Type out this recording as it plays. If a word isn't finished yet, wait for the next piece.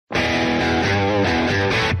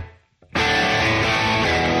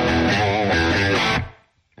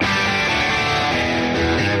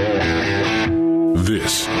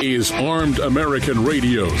is Armed American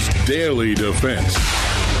Radio's Daily Defense.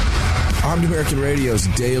 Armed American Radio's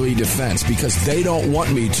Daily Defense. Because they don't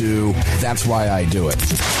want me to, that's why I do it.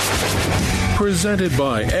 Presented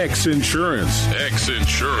by X Insurance. X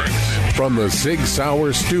Insurance. From the Sig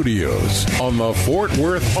Sauer Studios on the Fort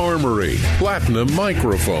Worth Armory Platinum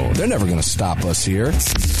Microphone. They're never going to stop us here.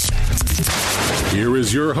 Here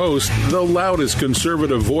is your host, the loudest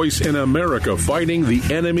conservative voice in America fighting the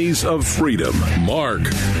enemies of freedom, Mark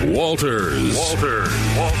Walters.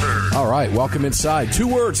 Walters. All right, welcome inside. 2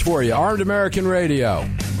 words for you, Armed American Radio.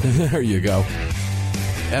 There you go.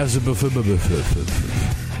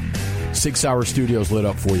 Sig Sauer Studios lit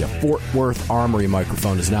up for you. Fort Worth Armory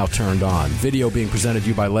microphone is now turned on. Video being presented to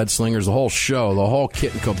you by Lead Slingers. The whole show, the whole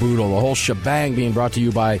kit and caboodle, the whole shebang being brought to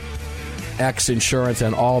you by X Insurance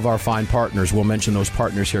and all of our fine partners. We'll mention those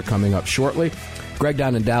partners here coming up shortly. Greg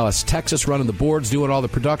down in Dallas, Texas, running the boards, doing all the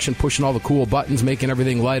production, pushing all the cool buttons, making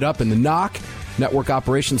everything light up in the NOC, Network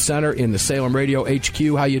Operations Center in the Salem Radio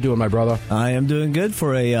HQ. How you doing, my brother? I am doing good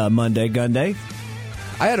for a Monday gun day.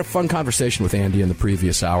 I had a fun conversation with Andy in the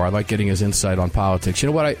previous hour. I like getting his insight on politics. You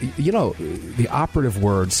know what? The operative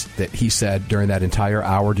words that he said during that entire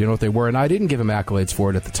hour, do you know what they were? And I didn't give him accolades for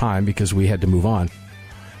it at the time because we had to move on.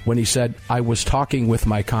 When he said, I was talking with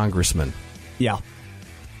my congressman. Yeah.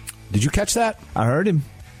 Did you catch that? I heard him.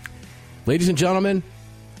 Ladies and gentlemen,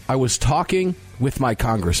 I was talking with my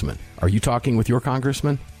congressman. Are you talking with your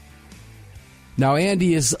congressman? Now,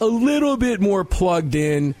 Andy is a little bit more plugged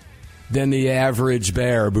in than the average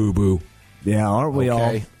bear, boo-boo. Yeah, aren't we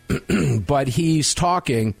all? But he's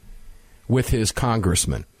talking with his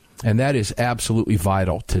congressman. And that is absolutely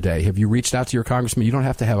vital today. Have you reached out to your congressman? You don't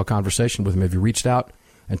have to have a conversation with him. Have you reached out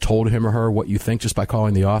and told him or her what you think just by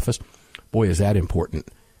calling the office? Boy, is that important,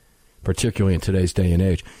 particularly in today's day and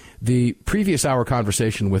age. The previous hour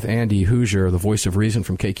conversation with Andy Hoosier, the voice of reason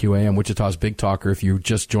from KQAM, Wichita's Big Talker, if you're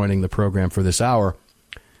just joining the program for this hour,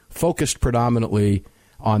 focused predominantly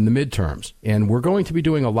on the midterms. And we're going to be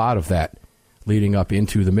doing a lot of that leading up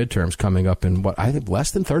into the midterms coming up in, I think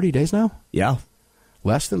less than 30 days now? Yeah.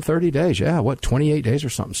 Less than 30 days. Yeah, 28 days or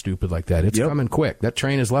something stupid like that. It's coming quick. That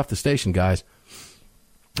train has left the station, guys.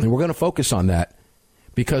 And we're going to focus on that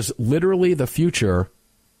because literally the future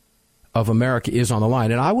of America is on the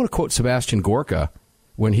line. And I want to quote Sebastian Gorka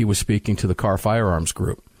when he was speaking to the Car Firearms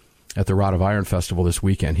Group at the Rod of Iron Festival this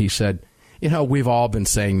weekend. He said, we've all been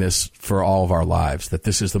saying this for all of our lives, that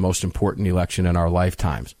this is the most important election in our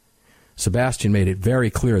lifetimes. Sebastian made it very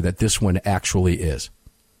clear that this one actually is.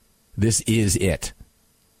 This is it.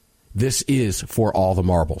 This is for all the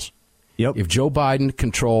marbles. Yep. If Joe Biden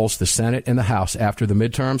controls the Senate and the House after the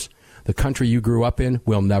midterms, the country you grew up in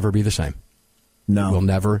will never be the same. No. It will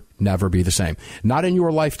never be the same. Not in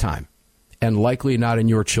your lifetime, and likely not in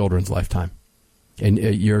your children's lifetime. And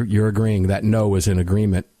you're agreeing that no is in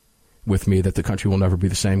agreement with me that the country will never be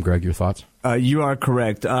the same. Greg, your thoughts? You are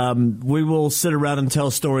correct. We will sit around and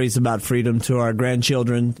tell stories about freedom to our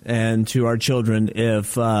grandchildren and to our children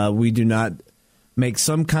if we do not make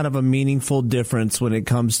some kind of a meaningful difference when it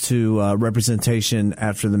comes to representation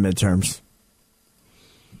after the midterms.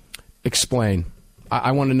 Explain.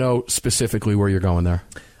 I want to know specifically where you're going there.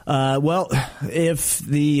 Well, if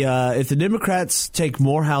the Democrats take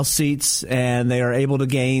more House seats and they are able to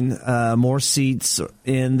gain more seats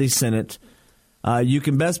in the Senate, you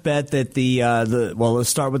can best bet that let's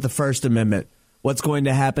start with the First Amendment. What's going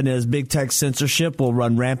to happen is big tech censorship will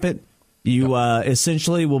run rampant. You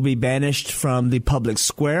essentially will be banished from the public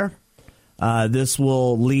square. This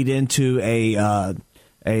will lead into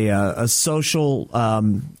a social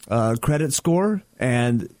credit score,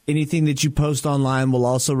 and anything that you post online will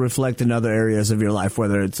also reflect in other areas of your life,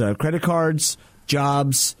 whether it's credit cards,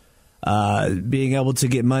 jobs, being able to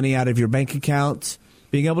get money out of your bank account,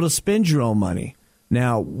 being able to spend your own money.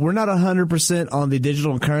 Now, we're not 100% on the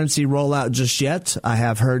digital currency rollout just yet. I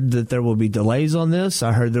have heard that there will be delays on this.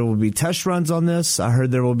 I heard there will be test runs on this. I heard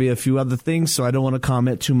there will be a few other things, so I don't want to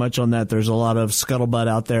comment too much on that. There's a lot of scuttlebutt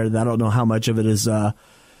out there, and I don't know how much of it is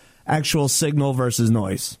actual signal versus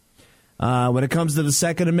noise. When it comes to the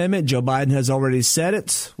Second Amendment, Joe Biden has already said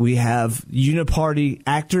it. We have uniparty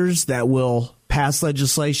actors that will pass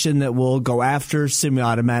legislation that will go after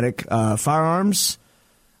semi-automatic firearms.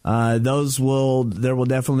 There will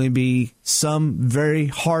definitely be some very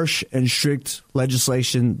harsh and strict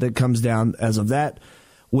legislation that comes down as of that.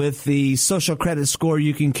 With the social credit score,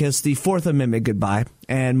 you can kiss the Fourth Amendment goodbye,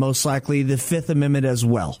 and most likely the Fifth Amendment as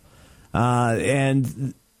well.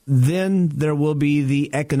 And then there will be the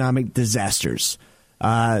economic disasters.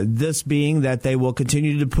 This being that they will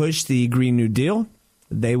continue to push the Green New Deal.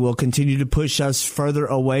 They will continue to push us further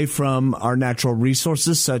away from our natural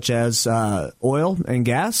resources, such as oil and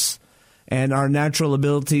gas, and our natural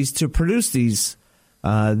abilities to produce these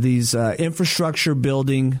infrastructure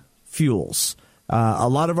building fuels. A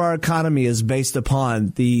lot of our economy is based upon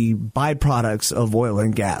the byproducts of oil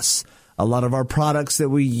and gas. A lot of our products that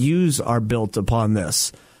we use are built upon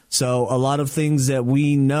this. So a lot of things that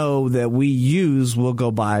we know that we use will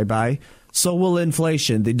go bye-bye. So will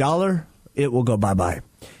inflation. The dollar, it will go bye-bye.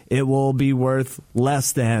 It will be worth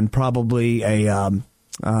less than probably than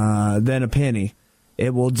a penny.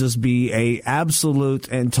 It will just be a absolute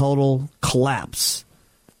and total collapse.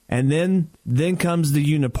 And then comes the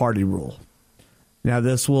uniparty rule. Now,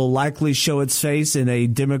 this will likely show its face in a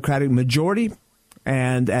Democratic majority,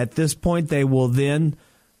 and at this point, they will then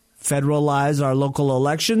federalize our local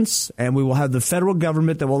elections, and we will have the federal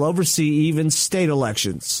government that will oversee even state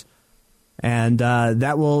elections. And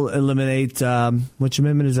that will eliminate, which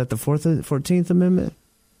amendment is that, the 14th Amendment?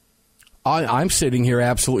 I'm sitting here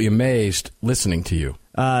absolutely amazed listening to you.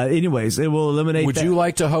 Anyways, it will eliminate. Would you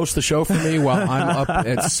like to host the show for me while I'm up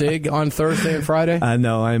at SIG on Thursday and Friday?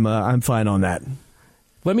 No, I'm fine on that.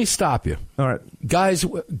 Let me stop you. All right. Guys,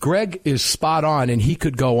 Greg is spot on, and he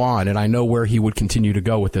could go on, and I know where he would continue to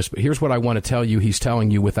go with this, but here's what I want to tell you he's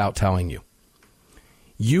telling you without telling you.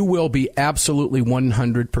 You will be absolutely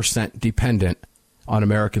 100% dependent on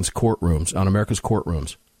America's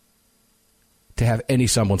courtrooms, to have any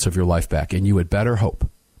semblance of your life back, and you had better hope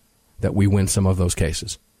that we win some of those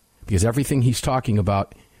cases. Because everything he's talking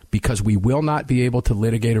about, because we will not be able to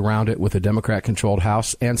litigate around it with a Democrat-controlled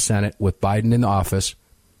House and Senate with Biden in the office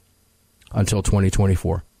until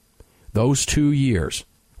 2024. Those 2 years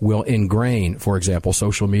will ingrain, for example,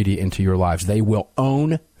 social media into your lives. They will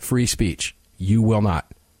own free speech. You will not.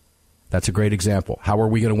 That's a great example. How are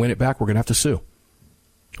we going to win it back? We're going to have to sue.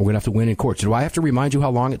 We're going to have to win in courts. Do I have to remind you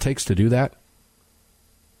how long it takes to do that?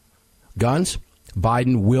 Guns,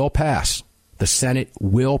 Biden will pass. The Senate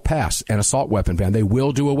will pass an assault weapon ban. They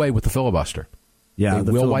will do away with the filibuster. Yeah,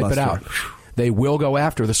 they will wipe it out. They will go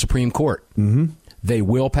after the Supreme Court. Mm-hmm. They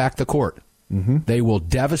will pack the court. Mm-hmm. They will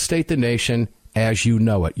devastate the nation as you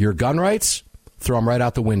know it. Your gun rights, throw them right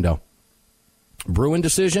out the window. Bruen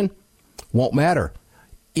decision won't matter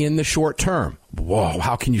in the short term. Whoa,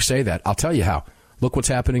 how can you say that? I'll tell you how. Look what's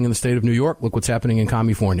happening in the state of New York. Look what's happening in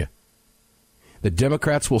California. The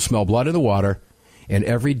Democrats will smell blood in the water, and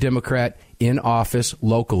every Democrat in office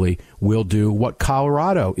locally will do what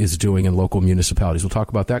Colorado is doing in local municipalities. We'll talk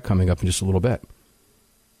about that coming up in just a little bit.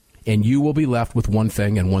 And you will be left with one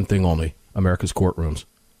thing and one thing only, America's courtrooms.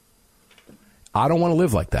 I don't want to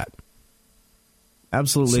live like that.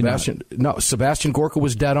 Absolutely not. No, Sebastian Gorka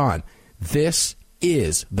was dead on. This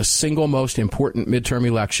is the single most important midterm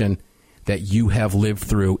election that you have lived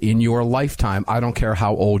through in your lifetime. I don't care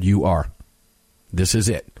how old you are. This is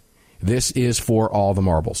it. This is for all the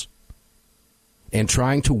marbles. And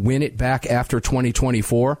trying to win it back after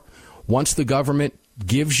 2024, once the government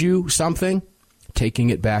gives you something, taking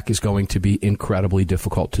it back is going to be incredibly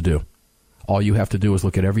difficult to do. All you have to do is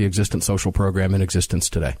look at every existent social program in existence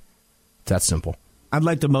today. It's that simple. I'd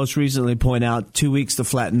like to most recently point out 2 weeks to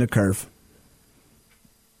flatten the curve.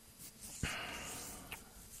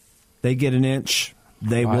 They get an inch.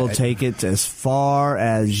 They will take it as far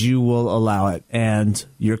as you will allow it. And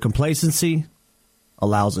your complacency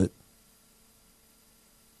allows it.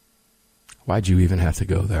 Why'd you even have to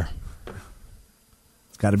go there?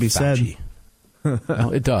 It's got to be said.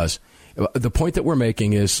 Well, it does. The point that we're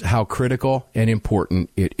making is how critical and important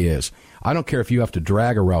it is. I don't care if you have to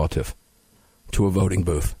drag a relative to a voting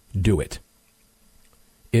booth. Do it.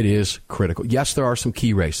 It is critical. Yes, there are some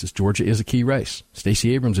key races. Georgia is a key race.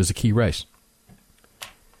 Stacey Abrams is a key race.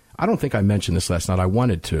 I don't think I mentioned this last night. I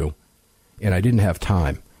wanted to, and I didn't have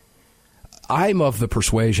time. I'm of the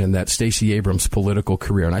persuasion that Stacey Abrams' political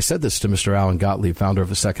career, and I said this to Mr. Alan Gottlieb, founder of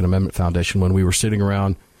the Second Amendment Foundation, when we were sitting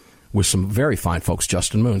around with some very fine folks,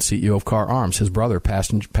 Justin Moon, CEO of Car Arms, his brother,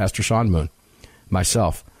 Pastor Sean Moon,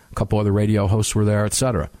 myself, a couple other radio hosts were there,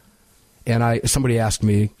 etc. And somebody asked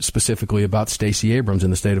me specifically about Stacey Abrams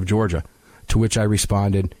in the state of Georgia, to which I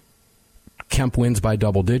responded, Kemp wins by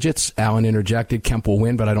double digits. Alan interjected, Kemp will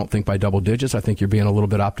win, but I don't think by double digits. I think you're being a little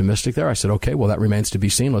bit optimistic there. I said, okay, well, that remains to be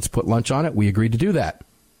seen. Let's put lunch on it. We agreed to do that.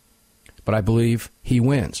 But I believe he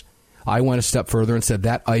wins. I went a step further and said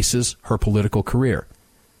that ices her political career.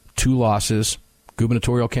 2 losses,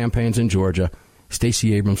 gubernatorial campaigns in Georgia.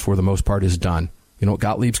 Stacey Abrams, for the most part, is done. You know what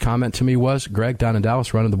Gottlieb's comment to me was? Greg, down in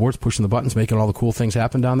Dallas, running the boards, pushing the buttons, making all the cool things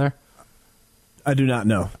happen down there? I do not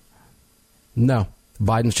know. No.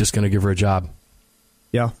 Biden's just going to give her a job.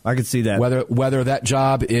 Yeah, I can see that. Whether that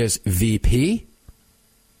job is VP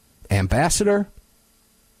ambassador,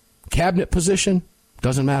 cabinet position,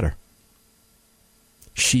 doesn't matter.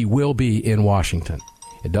 She will be in Washington.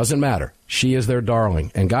 It doesn't matter. She is their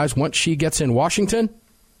darling. And guys, once she gets in Washington,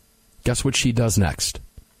 guess what she does next?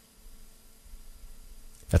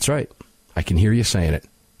 That's right. I can hear you saying it.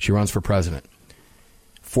 She runs for president.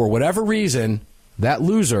 For whatever reason, that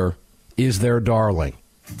loser is their darling.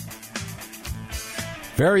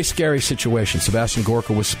 Very scary situation. Sebastian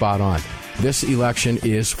Gorka was spot on. This election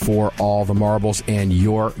is for all the marbles, and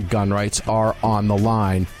your gun rights are on the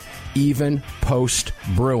line, even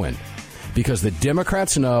post-Bruen. Because the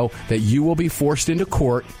Democrats know that you will be forced into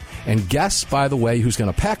court, and guess, by the way, who's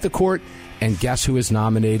going to pack the court, and guess who is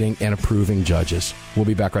nominating and approving judges. We'll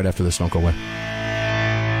be back right after this. Don't go away.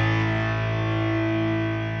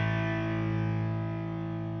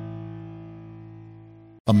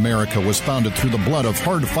 America was founded through the blood of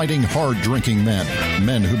hard-fighting, hard-drinking men.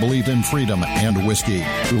 Men who believed in freedom and whiskey,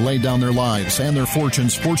 who laid down their lives and their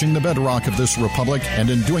fortunes forging the bedrock of this republic, and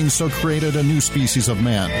in doing so created a new species of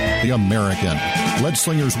man, the American.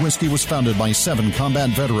 Leadslinger's Whiskey was founded by 7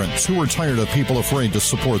 combat veterans who were tired of people afraid to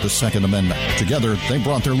support the Second Amendment. Together, they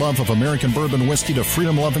brought their love of American bourbon whiskey to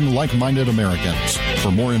freedom-loving, like-minded Americans.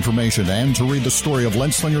 For more information and to read the story of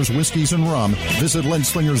Leadslinger's Whiskeys and Rum, visit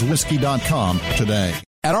leadslingerswhiskey.com today.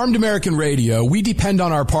 At Armed American Radio, we depend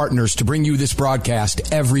on our partners to bring you this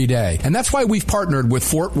broadcast every day. And that's why we've partnered with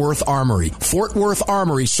Fort Worth Armory. Fort Worth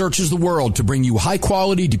Armory searches the world to bring you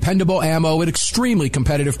high-quality, dependable ammo at extremely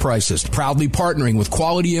competitive prices. Proudly partnering with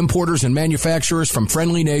quality importers and manufacturers from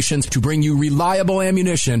friendly nations to bring you reliable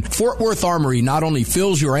ammunition, Fort Worth Armory not only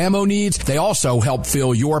fills your ammo needs, they also help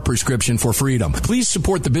fill your prescription for freedom. Please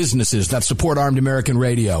support the businesses that support Armed American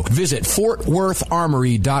Radio. Visit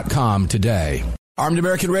FortWorthArmory.com today. Armed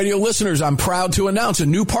American Radio listeners, I'm proud to announce a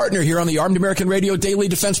new partner here on the Armed American Radio Daily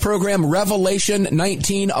Defense Program,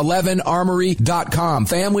 Revelation1911Armory.com.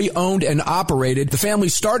 Family owned and operated. The family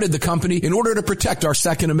started the company in order to protect our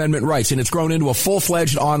Second Amendment rights, and it's grown into a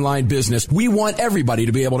full-fledged online business. We want everybody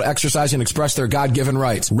to be able to exercise and express their God-given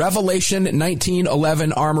rights.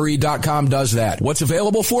 Revelation1911Armory.com does that. What's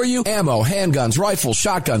available for you? Ammo, handguns, rifles,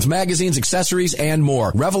 shotguns, magazines, accessories, and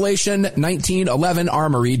more.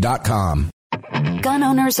 Revelation1911Armory.com. Gun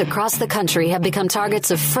owners across the country have become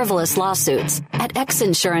targets of frivolous lawsuits. At X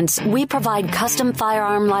Insurance, we provide custom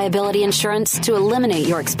firearm liability insurance to eliminate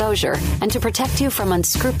your exposure and to protect you from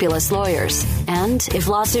unscrupulous lawyers. And if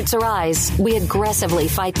lawsuits arise, we aggressively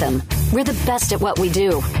fight them. We're the best at what we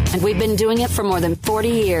do, and we've been doing it for more than 40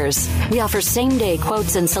 years. We offer same-day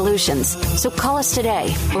quotes and solutions. So call us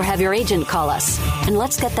today or have your agent call us, and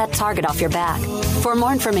let's get that target off your back. For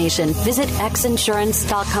more information, visit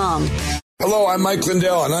xinsurance.com. Hello, I'm Mike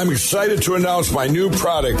Lindell, and I'm excited to announce my new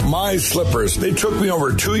product, My Slippers. They took me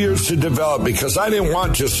over 2 years to develop because I didn't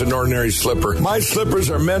want just an ordinary slipper. My slippers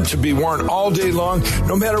are meant to be worn all day long,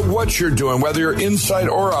 no matter what you're doing, whether you're inside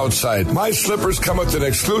or outside. My slippers come with an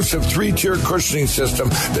exclusive 3-tier cushioning system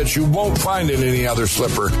that you won't find in any other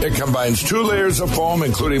slipper. It combines 2 layers of foam,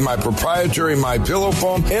 including my proprietary My Pillow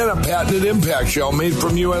foam and a patented impact gel made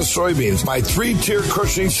from U.S. soybeans. My 3-tier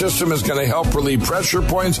cushioning system is going to help relieve pressure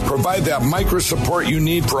points, provide that micro support you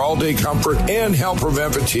need for all-day comfort, and help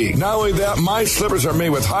prevent fatigue. Not only that, my slippers are made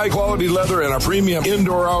with high-quality leather and a premium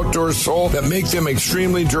indoor-outdoor sole that make them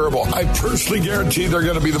extremely durable. I personally guarantee they're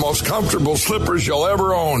going to be the most comfortable slippers you'll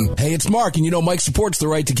ever own. Hey, it's Mark, and you know Mike supports the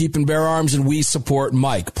right to keep and bear arms, and we support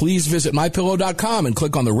Mike. Please visit MyPillow.com and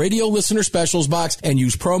click on the radio listener specials box and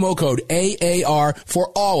use promo code AAR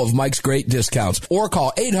for all of Mike's great discounts. Or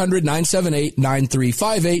call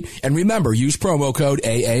 800-978-9358, and remember, use promo code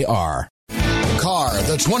AAR. Car,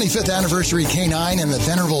 the 25th anniversary K9 and the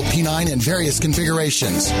Venerable P9 in various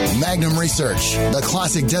configurations. Magnum Research, the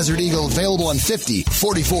classic Desert Eagle available in 50,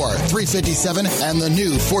 44, 357, and the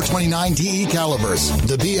new 429 DE calibers.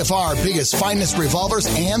 The BFR biggest finest revolvers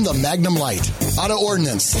and the Magnum Light. Auto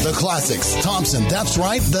Ordnance, the classics. Thompson, that's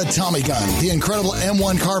right, the Tommy gun, the incredible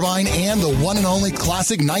M1 carbine, and the one and only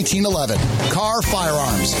classic 1911. Car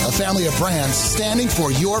Firearms, a family of brands standing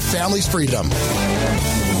for your family's freedom.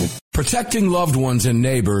 Protecting loved ones and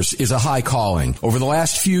neighbors is a high calling. Over the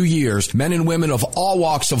last few years, men and women of all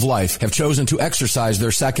walks of life have chosen to exercise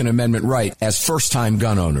their Second Amendment right as first-time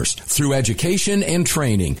gun owners. Through education and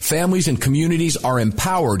training, families and communities are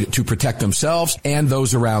empowered to protect themselves and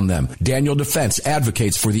those around them. Daniel Defense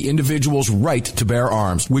advocates for the individual's right to bear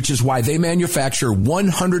arms, which is why they manufacture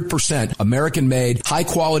 100% American-made,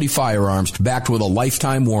 high-quality firearms backed with a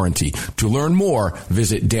lifetime warranty. To learn more,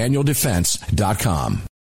 visit DanielDefense.com.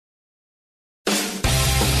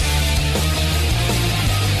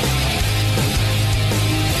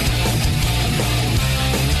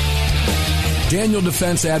 Daniel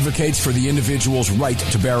Defense advocates for the individual's right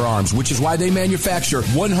to bear arms, which is why they manufacture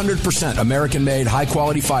 100% American-made,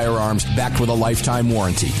 high-quality firearms backed with a lifetime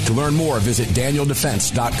warranty. To learn more, visit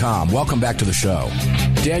DanielDefense.com. Welcome back to the show.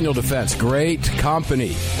 Daniel Defense, great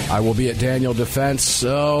company. I will be at Daniel Defense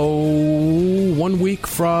 1 week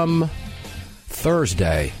from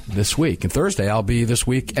Thursday this week. And Thursday, I'll be this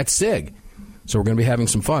week at SIG. So we're going to be having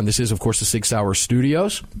some fun. This is, of course, the Sig Sauer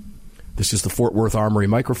Studios. This is the Fort Worth Armory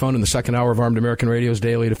microphone in the second hour of Armed American Radio's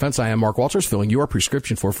Daily Defense. I am Mark Walters, filling your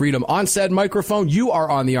prescription for freedom on said microphone. You are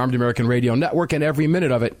on the Armed American Radio Network, and every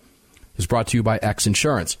minute of it is brought to you by X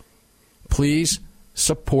Insurance. Please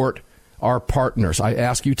support our partners. I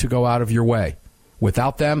ask you to go out of your way.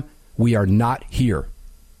 Without them, we are not here.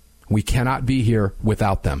 We cannot be here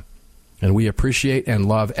without them. And we appreciate and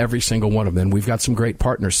love every single one of them. We've got some great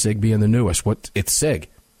partners, SIG being the newest. It's SIG.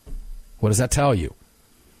 What does that tell you?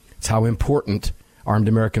 It's how important Armed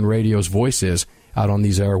American Radio's voice is out on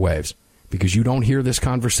these airwaves, because you don't hear this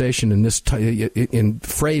conversation in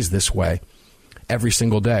phrase this way every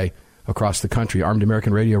single day across the country. Armed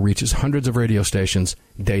American Radio reaches hundreds of radio stations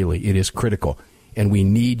daily. It is critical, and we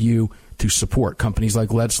need you to support companies like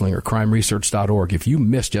Leadslinger, crimeresearch.org. If you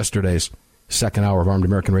missed yesterday's second hour of Armed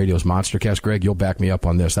American Radio's Monstercast, Greg, you'll back me up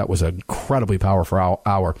on this. That was an incredibly powerful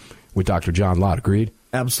hour with Dr. John Lott. Agreed?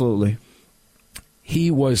 Absolutely.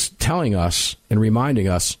 He was telling us and reminding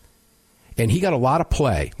us, and he got a lot of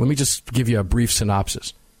play. Let me just give you a brief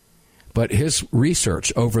synopsis. But his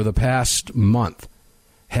research over the past month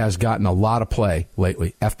has gotten a lot of play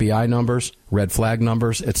lately. FBI numbers, red flag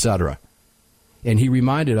numbers, etc. And he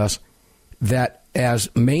reminded us that as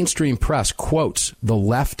mainstream press quotes the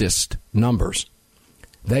leftist numbers,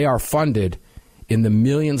 they are funded in the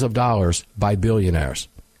millions of dollars by billionaires.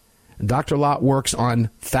 Dr. Lott works on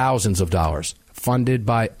thousands of dollars funded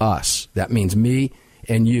by us. That means me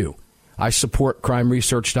and you. I support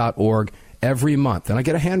crimeresearch.org every month, and I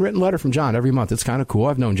get a handwritten letter from John every month. It's kind of cool.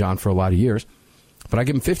 I've known John for a lot of years, but I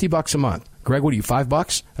give him $50 a month. Greg, what are you,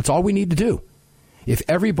 $5? That's all we need to do. If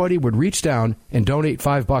everybody would reach down and donate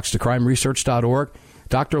 $5 to crimeresearch.org,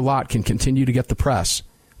 Dr. Lott can continue to get the press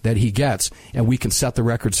that he gets, and we can set the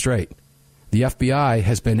record straight. The FBI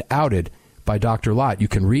has been outed by Dr. Lott. You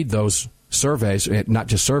can read those surveys, not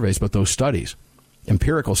just surveys, but those studies,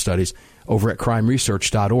 empirical studies, over at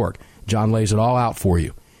crimeresearch.org. John lays it all out for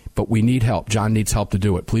you. But we need help. John needs help to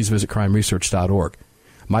do it. Please visit crimeresearch.org.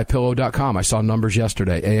 MyPillow.com. I saw numbers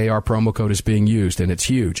yesterday. AAR promo code is being used, and it's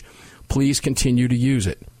huge. Please continue to use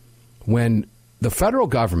it. When the federal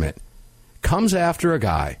government comes after a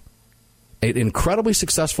guy, an incredibly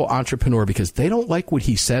successful entrepreneur, because they don't like what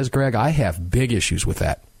he says, Greg, I have big issues with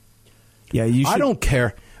that. Yeah, you should. I don't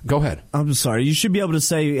care. Go ahead. I'm sorry. You should be able to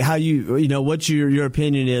say how what your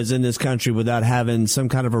opinion is in this country without having some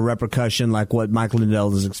kind of a repercussion like what Mike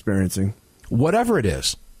Lindell is experiencing. Whatever it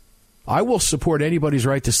is, I will support anybody's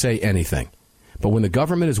right to say anything. But when the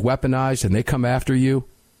government is weaponized and they come after you,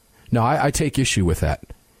 no, I take issue with that.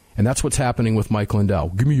 And that's what's happening with Mike Lindell.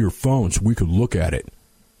 Give me your phone so we could look at it.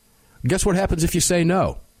 Guess what happens if you say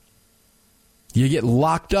no? You get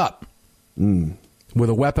locked up with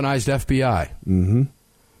a weaponized FBI. Mm-hmm.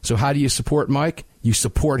 So how do you support Mike? You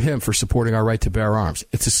support him for supporting our right to bear arms.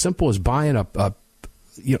 It's as simple as buying a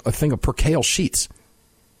thing of percale sheets,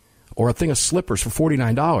 or a thing of slippers for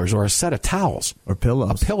 $49, or a set of towels, or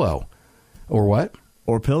pillows. A pillow, or what?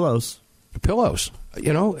 Or pillows. Pillows.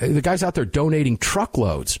 You know, the guy's out there donating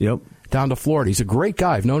truckloads down to Florida. He's a great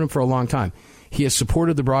guy. I've known him for a long time. He has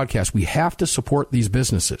supported the broadcast. We have to support these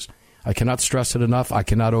businesses. I cannot stress it enough. I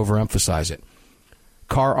cannot overemphasize it.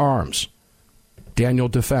 Car Arms, Daniel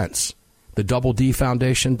Defense, the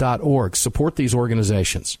DoubleDFoundation.org. Support these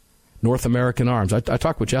organizations. North American Arms. I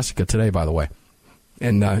talked with Jessica today, by the way,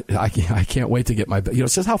 and I can't wait to get my... it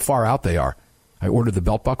says how far out they are. I ordered the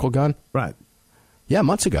belt buckle gun. Right. Yeah,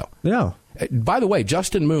 months ago. Yeah. By the way,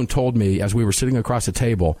 Justin Moon told me as we were sitting across the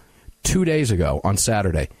table 2 days ago on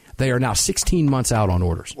Saturday, they are now 16 months out on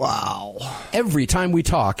orders. Wow. Every time we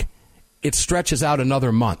talk, it stretches out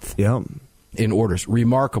another month in orders.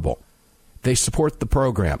 Remarkable. They support the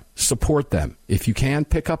program. Support them. If you can,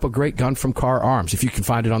 pick up a great gun from Car Arms. If you can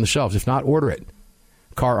find it on the shelves. If not, order it.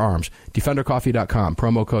 Car Arms. DefenderCoffee.com.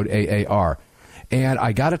 Promo code AAR. And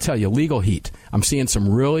I got to tell you, Legal Heat. I'm seeing some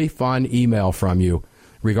really fun email from you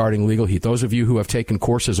regarding Legal Heat. Those of you who have taken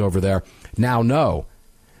courses over there now know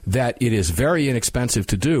that it is very inexpensive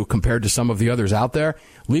to do compared to some of the others out there.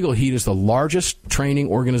 Legal Heat is the largest training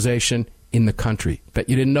organization in the country. Bet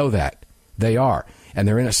you didn't know that. They are. And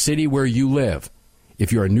they're in a city where you live.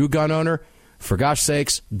 If you're a new gun owner, for gosh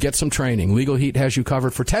sakes, get some training. Legal Heat has you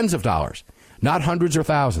covered for tens of dollars, not hundreds or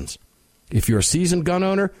thousands. If you're a seasoned gun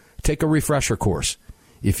owner, take a refresher course.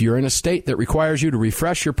 If you're in a state that requires you to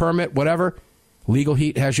refresh your permit, whatever, Legal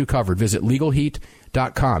Heat has you covered. Visit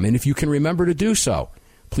LegalHeat.com. And if you can remember to do so,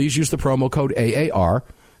 please use the promo code AAR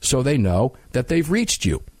so they know that they've reached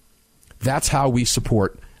you. That's how we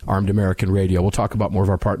support Armed American Radio. We'll talk about more of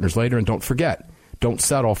our partners later. And don't forget, don't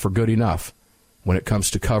settle for good enough when it comes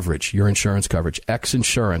to coverage, your insurance coverage. X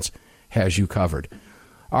Insurance has you covered.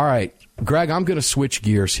 All right, Greg, I'm going to switch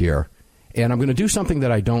gears here, and I'm going to do something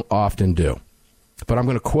that I don't often do. But I'm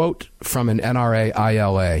going to quote from an NRA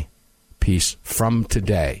ILA piece from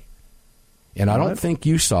today. And I don't think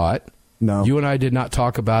you saw it. No. You and I did not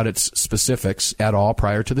talk about its specifics at all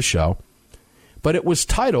prior to the show. But it was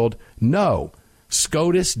titled, No,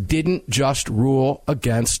 SCOTUS Didn't Just Rule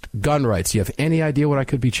Against Gun Rights. You have any idea what I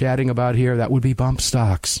could be chatting about here? That would be bump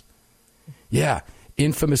stocks. Yeah,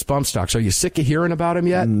 infamous bump stocks. Are you sick of hearing about them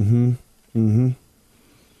yet?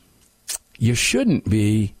 You shouldn't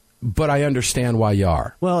be, but I understand why you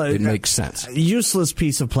are. Well, it makes sense. A useless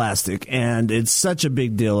piece of plastic, and it's such a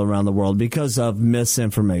big deal around the world because of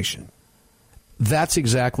misinformation. That's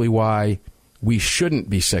exactly why we shouldn't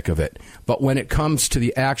be sick of it. But when it comes to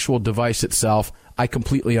the actual device itself, I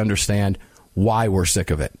completely understand why we're sick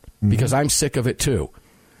of it, because I'm sick of it too.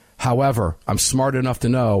 However, I'm smart enough to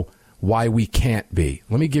know why we can't be.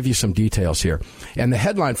 Let me give you some details here. And the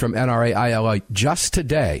headline from NRA ILA just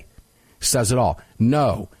today says it all.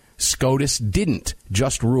 No, SCOTUS didn't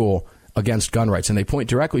just rule against gun rights. And they point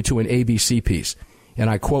directly to an ABC piece. And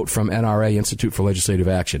I quote from NRA, Institute for Legislative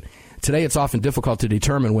Action. Today, it's often difficult to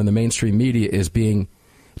determine when the mainstream media is being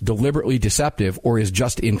deliberately deceptive or is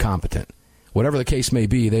just incompetent. Whatever the case may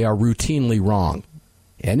be, they are routinely wrong.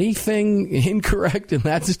 Anything incorrect in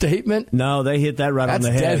that statement? No, they hit that right on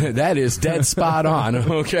the head. That is dead spot on,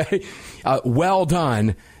 okay? Well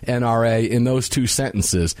done, NRA, in those two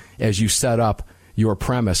sentences as you set up your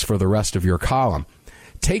premise for the rest of your column.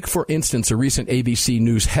 Take, for instance, a recent ABC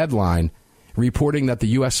News headline reporting that the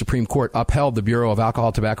U.S. Supreme Court upheld the Bureau of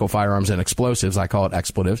Alcohol, Tobacco, Firearms, and Explosives, I call it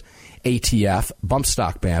expletives, ATF, bump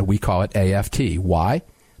stock ban, we call it AFT. Why?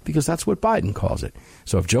 Because that's what Biden calls it.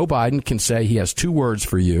 So if Joe Biden can say he has two words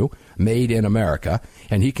for you, made in America,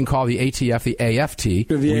 and he can call the ATF the AFT,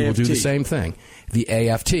 we will do the same thing. The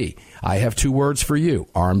AFT. I have two words for you,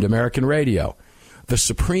 Armed American Radio. The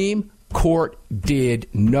Supreme Court did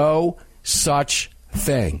no such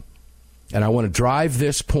thing. And I want to drive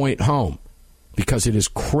this point home because it is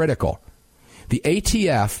critical. The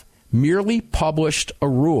ATF merely published a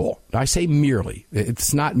rule. I say merely.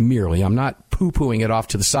 It's not merely. I'm not poo-pooing it off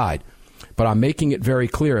to the side. But I'm making it very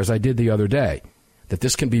clear, as I did the other day, that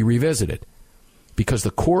this can be revisited because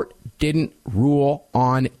the court didn't rule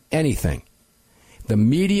on anything. The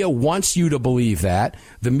media wants you to believe that.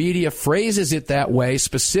 The media phrases it that way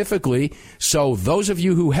specifically so those of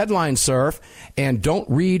you who headline surf and don't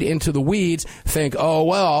read into the weeds think, oh,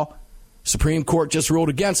 well, Supreme Court just ruled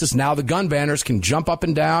against us. Now the gun banners can jump up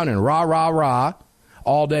and down and rah, rah, rah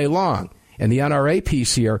all day long. And the NRA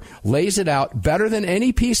piece here lays it out better than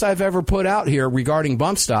any piece I've ever put out here regarding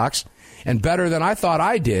bump stocks, and better than I thought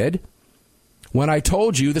I did when I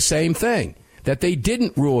told you the same thing, that they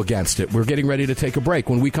didn't rule against it. We're getting ready to take a break.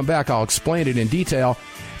 When we come back, I'll explain it in detail.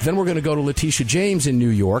 Then we're going to go to Letitia James in New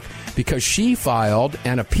York because she filed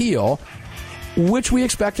an appeal, which we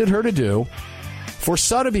expected her to do, for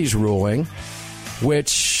Sotheby's ruling,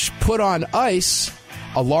 which put on ice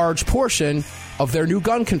a large portion of their new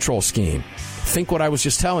gun control scheme. Think what I was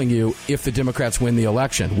just telling you. If the Democrats win the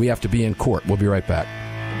election, we have to be in court. We'll be right back.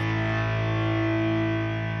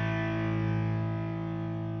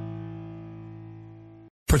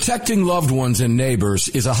 Protecting loved ones and neighbors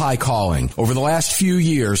is a high calling. Over the last few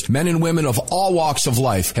years, men and women of all walks of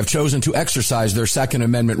life have chosen to exercise their Second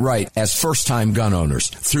Amendment right as first-time gun owners.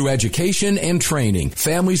 Through education and training,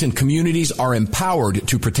 families and communities are empowered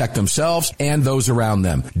to protect themselves and those around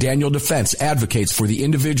them. Daniel Defense advocates for the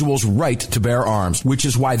individual's right to bear arms, which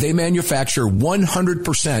is why they manufacture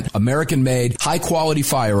 100% American-made, high-quality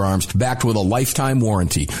firearms backed with a lifetime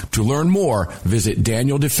warranty. To learn more, visit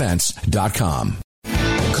DanielDefense.com.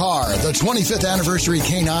 Car, the 25th anniversary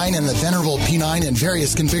K9 and the venerable P9 in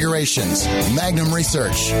various configurations. Magnum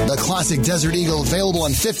Research, the classic Desert Eagle available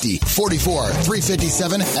in 50, 44,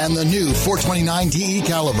 357, and the new 429 DE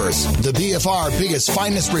calibers. The BFR biggest,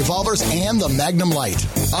 finest revolvers and the Magnum Light.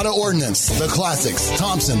 Auto Ordnance, the classics.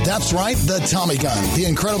 Thompson, that's right, the Tommy gun, the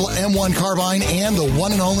incredible M1 carbine, and the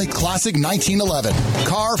one and only classic 1911.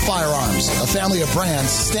 Car Firearms, a family of brands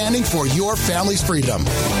standing for your family's freedom.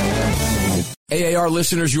 AAR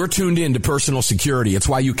listeners, you're tuned in to personal security. It's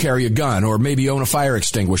why you carry a gun or maybe own a fire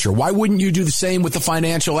extinguisher. Why wouldn't you do the same with the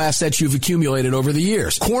financial assets you've accumulated over the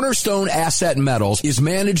years? Cornerstone Asset Metals is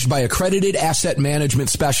managed by accredited asset management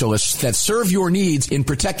specialists that serve your needs in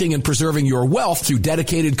protecting and preserving your wealth through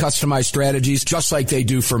dedicated, customized strategies, just like they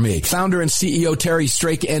do for me. Founder and CEO Terry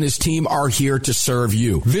Strake and his team are here to serve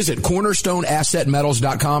you. Visit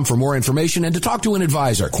cornerstoneassetmetals.com for more information and to talk to an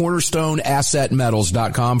advisor.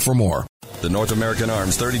 cornerstoneassetmetals.com for more. The North American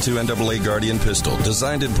Arms 32 NAA Guardian pistol,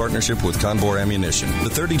 designed in partnership with Conbor Ammunition. The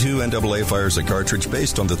 32 NAA fires a cartridge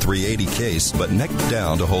based on the 380 case, but neck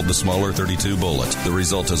down to hold the smaller 32 bullet. The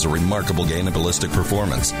result is a remarkable gain in ballistic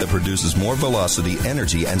performance that produces more velocity,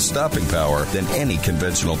 energy, and stopping power than any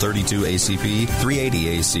conventional 32 ACP,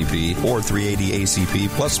 380 ACP, or 380 ACP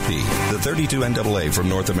plus P. The 32 NAA from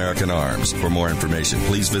North American Arms. For more information,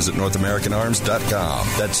 please visit NorthAmericanArms.com.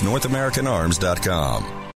 That's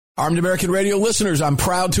NorthAmericanArms.com. Armed American Radio listeners, I'm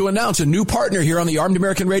proud to announce a new partner here on the Armed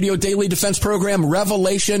American Radio Daily Defense Program,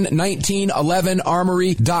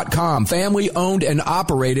 Revelation1911Armory.com. Family owned and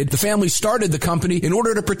operated. The family started the company in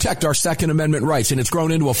order to protect our Second Amendment rights, and it's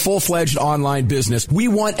grown into a full-fledged online business. We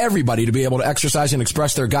want everybody to be able to exercise and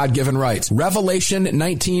express their God-given rights.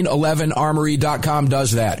 Revelation1911Armory.com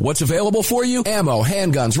does that. What's available for you? Ammo,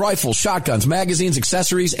 handguns, rifles, shotguns, magazines,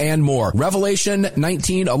 accessories, and more.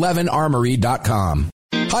 Revelation1911Armory.com.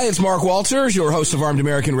 Hi, it's Mark Walters, your host of Armed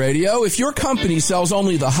American Radio. If your company sells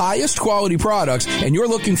only the highest quality products and you're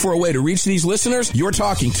looking for a way to reach these listeners, you're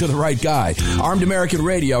talking to the right guy. Armed American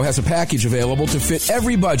Radio has a package available to fit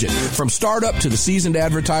every budget, from startup to the seasoned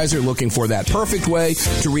advertiser looking for that perfect way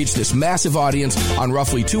to reach this massive audience on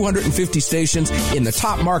roughly 250 stations in the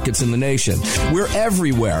top markets in the nation. We're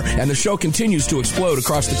everywhere, and the show continues to explode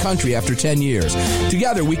across the country after 10 years.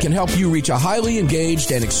 Together, we can help you reach a highly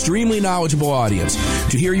engaged and extremely knowledgeable audience.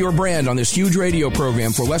 To hear your brand on this huge radio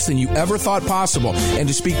program for less than you ever thought possible and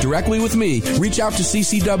to speak directly with me, reach out to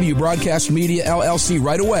CCW Broadcast Media LLC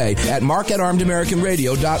right away at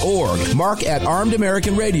mark@armedamericanradio.org.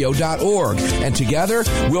 mark@armedamericanradio.org. And together,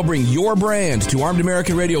 we'll bring your brand to Armed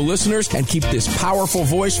American Radio listeners and keep this powerful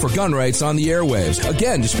voice for gun rights on the airwaves.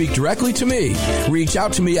 Again, to speak directly to me, reach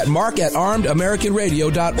out to me at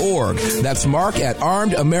mark@armedamericanradio.org. That's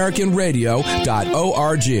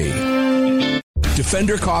mark@armedamericanradio.org.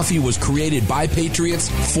 Defender Coffee was created by Patriots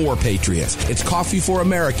for Patriots. It's coffee for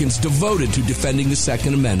Americans devoted to defending the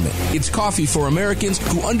Second Amendment. It's coffee for Americans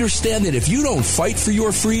who understand that if you don't fight for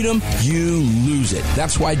your freedom, you lose it.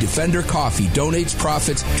 That's why Defender Coffee donates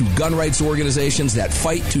profits to gun rights organizations that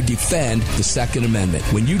fight to defend the Second Amendment.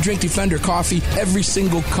 When you drink Defender Coffee, every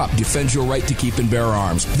single cup defends your right to keep and bear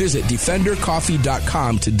arms. Visit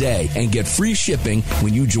DefenderCoffee.com today and get free shipping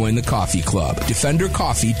when you join the coffee club.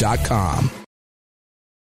 DefenderCoffee.com.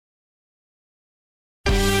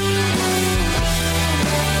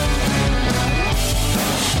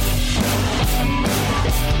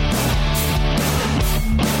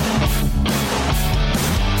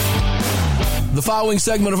 The following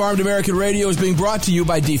segment of Armed American Radio is being brought to you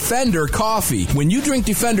by Defender Coffee. When you drink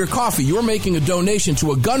Defender Coffee, you're making a donation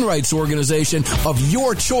to a gun rights organization of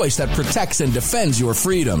your choice that protects and defends your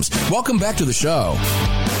freedoms. Welcome back to the show.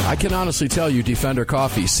 I can honestly tell you Defender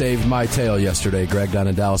Coffee saved my tail yesterday. Greg down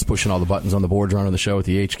in Dallas pushing all the buttons on the board, running the show at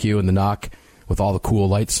the HQ and the knock with all the cool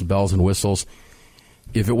lights and bells and whistles.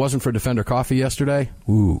 If it wasn't for Defender Coffee yesterday,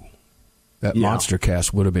 that monster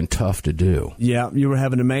cast would have been tough to do. Yeah, you were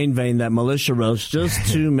having to main vein that militia roast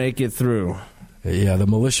just to make it through. Yeah, the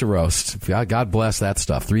militia roast. God bless that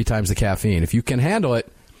stuff. 3 times the caffeine. If you can handle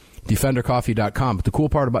it, DefenderCoffee.com. But the cool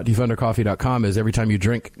part about DefenderCoffee.com is every time you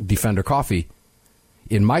drink Defender Coffee,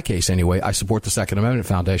 in my case anyway, I support the Second Amendment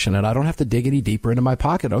Foundation, and I don't have to dig any deeper into my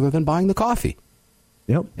pocket other than buying the coffee.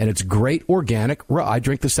 Yep. And it's great organic. I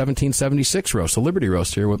drink the 1776 roast, the Liberty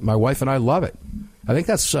roast here with my wife, and I love it. I think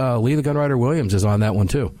that's Lee the Gunwriter Williams is on that one,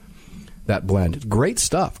 too. That blend. Great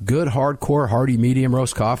stuff. Good, hardcore, hearty, medium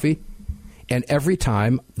roast coffee. And every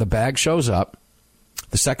time the bag shows up,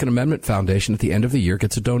 the Second Amendment Foundation at the end of the year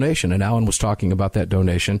gets a donation. And Alan was talking about that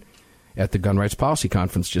donation at the Gun Rights Policy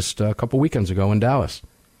Conference just a couple weekends ago in Dallas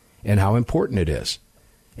and how important it is.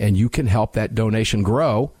 And you can help that donation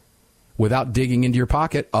grow without digging into your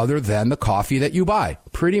pocket other than the coffee that you buy.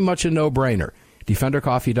 Pretty much a no-brainer.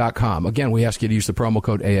 DefenderCoffee.com. Again, we ask you to use the promo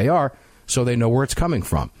code AAR so they know where it's coming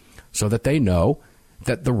from, so that they know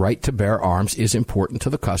that the right to bear arms is important to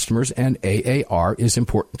the customers and AAR is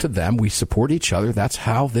important to them. We support each other. That's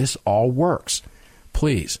how this all works.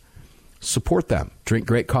 Please support them. Drink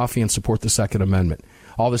great coffee and support the Second Amendment.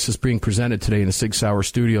 All this is being presented today in the Sig Sauer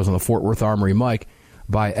Studios on the Fort Worth Armory mic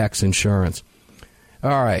by X Insurance.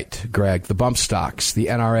 All right, Greg, the bump stocks, the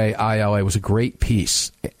NRA, ILA was a great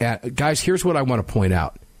piece. Guys, here's what I want to point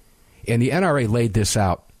out. And the NRA laid this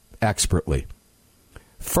out expertly.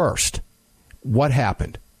 First, what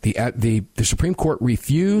happened? The Supreme Court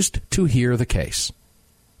refused to hear the case.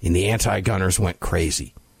 And the anti-gunners went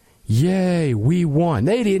crazy. Yay, we won.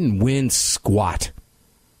 They didn't win squat.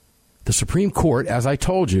 The Supreme Court, as I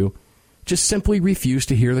told you, just simply refused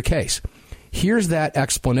to hear the case. Here's that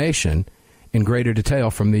explanation in greater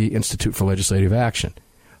detail from the Institute for Legislative Action.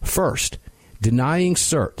 First, denying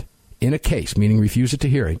cert in a case, meaning refusing to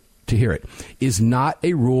hear it, is not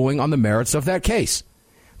a ruling on the merits of that case.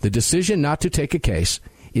 The decision not to take a case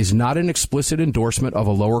is not an explicit endorsement of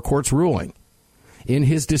a lower court's ruling. In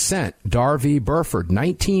his dissent, Dar v. Burford,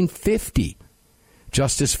 1950,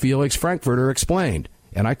 Justice Felix Frankfurter explained,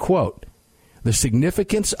 and I quote, "The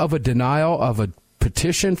significance of a denial of a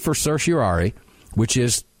petition for certiorari, which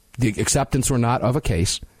is the acceptance or not of a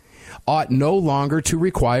case, ought no longer to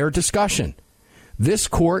require discussion. This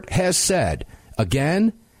court has said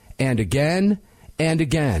again and again and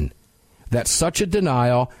again that such a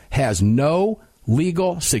denial has no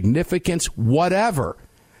legal significance whatever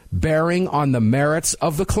bearing on the merits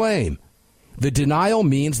of the claim. The denial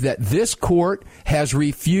means that this court has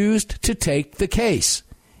refused to take the case.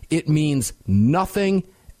 It means nothing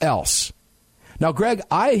else." Now, Greg,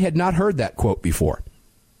 I had not heard that quote before.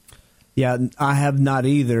 Yeah, I have not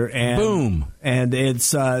either. And, boom. And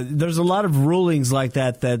it's there's a lot of rulings like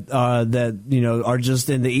that are just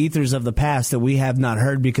in the ethers of the past that we have not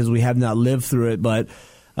heard because we have not lived through it. But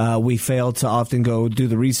we fail to often go do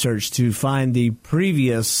the research to find the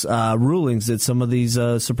previous rulings that some of these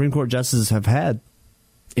Supreme Court justices have had.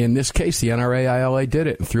 In this case, the NRA ILA did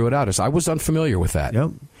it and threw it out. As I was unfamiliar with that.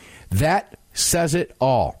 Yep. That says it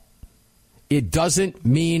all. It doesn't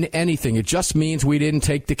mean anything. It just means we didn't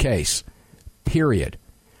take the case. Period.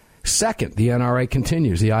 Second, the NRA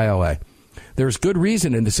continues, the ILA. There's good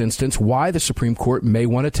reason in this instance why the Supreme Court may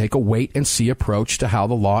want to take a wait-and-see approach to how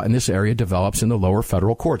the law in this area develops in the lower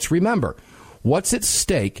federal courts. Remember, what's at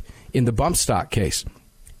stake in the bump stock case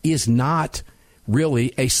is not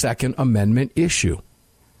really a Second Amendment issue.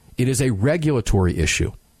 It is a regulatory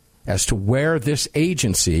issue as to where this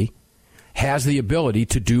agency has the ability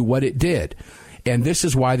to do what it did. And this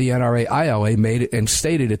is why the NRA ILA made it and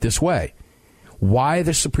stated it this way. Why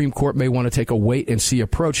the Supreme Court may want to take a wait-and-see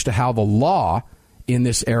approach to how the law in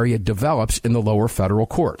this area develops in the lower federal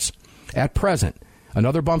courts. At present,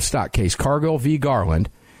 another bump stock case, Cargill v. Garland,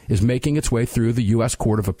 is making its way through the U.S.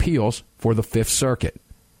 Court of Appeals for the Fifth Circuit.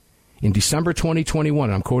 In December 2021,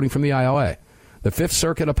 and I'm quoting from the ILA, the Fifth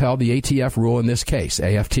Circuit upheld the ATF rule in this case,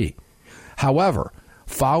 AFT. However,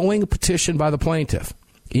 following a petition by the plaintiff,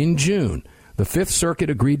 in June, the Fifth Circuit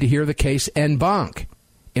agreed to hear the case en banc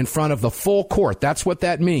in front of the full court. That's what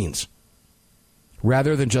that means.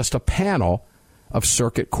 Rather than just a panel of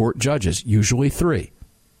circuit court judges, usually 3.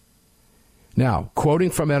 Now, quoting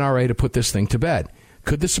from NRA to put this thing to bed,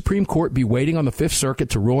 could the Supreme Court be waiting on the Fifth Circuit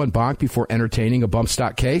to rule en banc before entertaining a bump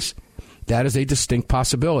stock case? That is a distinct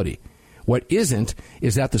possibility. What isn't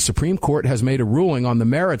is that the Supreme Court has made a ruling on the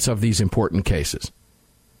merits of these important cases.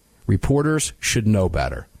 Reporters should know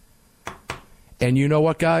better. And you know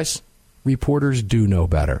what, guys? Reporters do know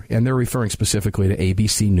better. And they're referring specifically to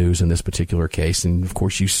ABC News in this particular case. And, of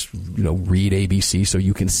course, you read ABC so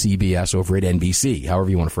you can CBS over at NBC,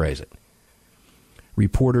 however you want to phrase it.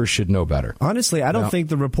 Reporters should know better. Honestly, I don't think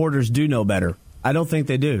the reporters do know better. I don't think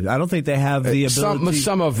they do. I don't think they have the ability.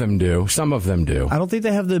 Some of them do. Some of them do. I don't think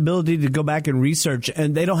they have the ability to go back and research,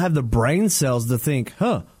 and they don't have the brain cells to think,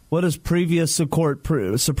 what has previous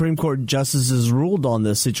Supreme Court justices ruled on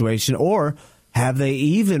this situation, or have they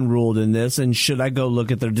even ruled in this, and should I go look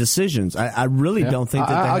at their decisions? I really don't think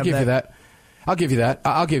that they have that. I'll give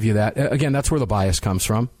you that. Again, that's where the bias comes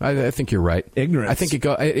from. I think you're right. Ignorance. I think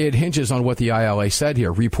it hinges on what the ILA said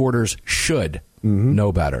here. Reporters should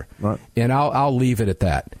know better. Right. And I'll leave it at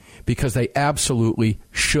that, because they absolutely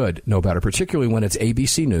should know better, particularly when it's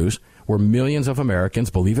ABC News, where millions of Americans,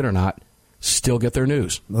 believe it or not, still get their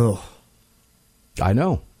news. Ugh. I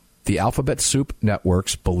know. The alphabet soup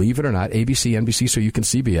networks, believe it or not, ABC, NBC, so you can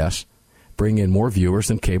CBS, bring in more viewers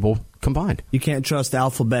than cable combined. You can't trust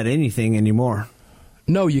alphabet anything anymore.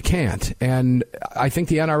 No, you can't. And I think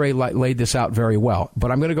the NRA laid this out very well.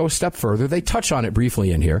 But I'm going to go a step further. They touch on it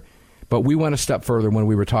briefly in here, but we went a step further when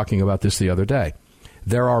we were talking about this the other day.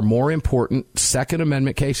 There are more important Second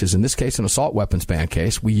Amendment cases. In this case, an assault weapons ban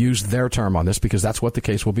case. We use their term on this because that's what the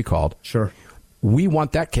case will be called. Sure. We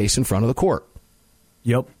want that case in front of the court.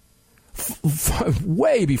 Yep.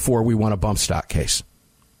 Way before we want a bump stock case.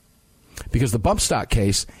 Because the bump stock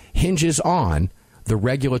case hinges on the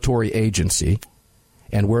regulatory agency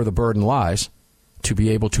and where the burden lies to be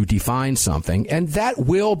able to define something, and that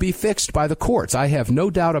will be fixed by the courts. I have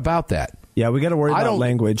no doubt about that. Yeah, we got to worry about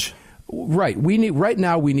language. Right. We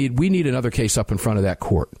need another case up in front of that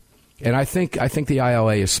court. And I think the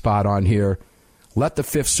ILA is spot on here. Let the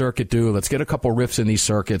Fifth Circuit do. Let's get a couple riffs in these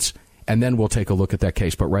circuits, and then we'll take a look at that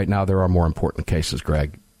case. But right now there are more important cases,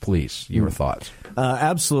 Greg. Please, your thoughts.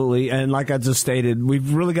 Absolutely. And like I just stated,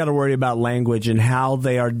 we've really got to worry about language and how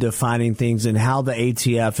they are defining things and how the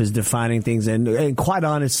ATF is defining things. And quite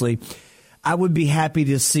honestly, I would be happy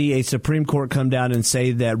to see a Supreme Court come down and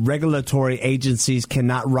say that regulatory agencies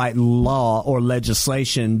cannot write law or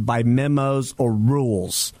legislation by memos or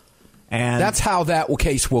rules. And that's how that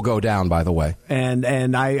case will go down, by the way.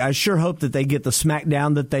 And I sure hope that they get the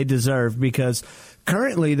smackdown that they deserve, because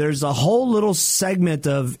currently there's a whole little segment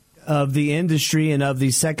of the industry and of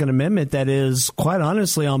the Second Amendment that is, quite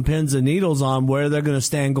honestly, on pins and needles on where they're going to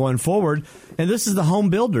stand going forward. And this is the home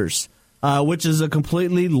builders, which is a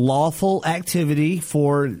completely lawful activity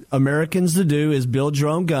for Americans to do, is build your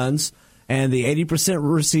own guns. And the 80%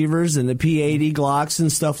 receivers and the P80 Glocks and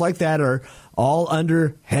stuff like that are all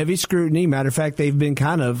under heavy scrutiny. Matter of fact, they've been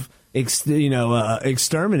kind of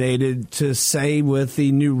exterminated, to say, with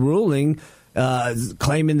the new ruling,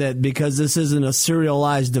 claiming that because this isn't a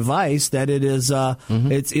serialized device, that it is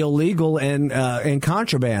it's illegal and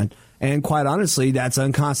contraband. And quite honestly, that's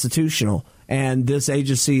unconstitutional. And this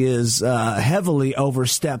agency is heavily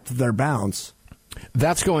overstepped their bounds.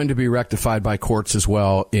 That's going to be rectified by courts as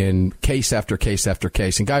well in case after case after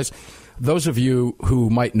case. And guys, those of you who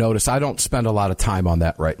might notice, I don't spend a lot of time on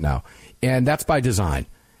that right now, and that's by design.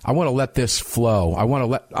 I want to let this flow. I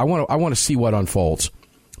want to see what unfolds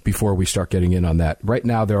before we start getting in on that. Right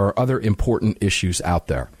now, there are other important issues out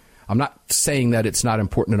there. I'm not saying that it's not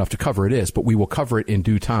important enough to cover. It is, but we will cover it in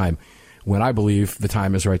due time when I believe the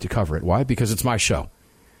time is right to cover it. Why? Because it's my show.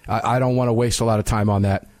 I don't want to waste a lot of time on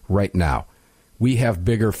that right now. We have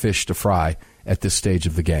bigger fish to fry at this stage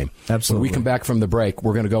of the game. Absolutely. When we come back from the break,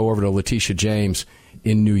 we're going to go over to Letitia James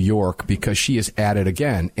in New York, because she is at it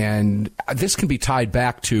again. And this can be tied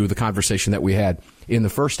back to the conversation that we had in the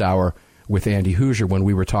first hour with Andy Hoosier when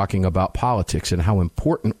we were talking about politics and how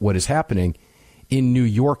important what is happening in New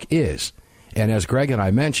York is. And as Greg and I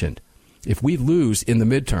mentioned, if we lose in the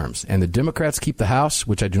midterms and the Democrats keep the House,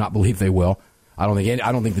 which I do not believe they will, I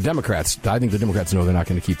think the Democrats know they're not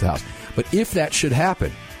going to keep the House. But if that should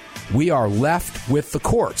happen, we are left with the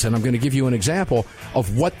courts. And I'm going to give you an example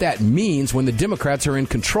of what that means when the Democrats are in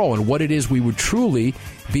control and what it is we would truly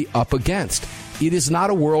be up against. It is not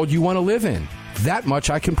a world you want to live in. That much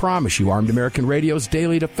I can promise you. Armed American Radio's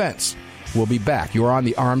Daily Defense will be back. You're on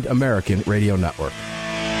the Armed American Radio Network.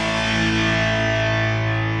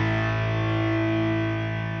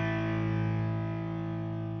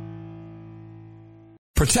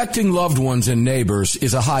 Protecting loved ones and neighbors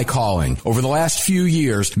is a high calling. Over the last few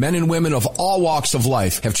years, men and women of all walks of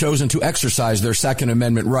life have chosen to exercise their Second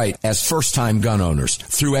Amendment right as first-time gun owners.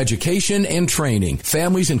 Through education and training,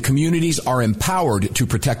 families and communities are empowered to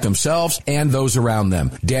protect themselves and those around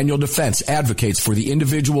them. Daniel Defense advocates for the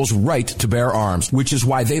individual's right to bear arms, which is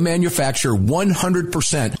why they manufacture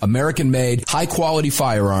 100% American-made, high-quality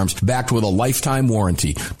firearms backed with a lifetime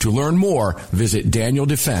warranty. To learn more, visit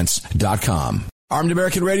DanielDefense.com. Armed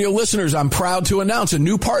American Radio listeners, I'm proud to announce a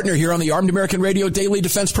new partner here on the Armed American Radio Daily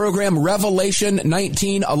Defense Program,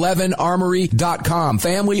 Revelation1911Armory.com.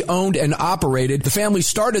 Family owned and operated. The family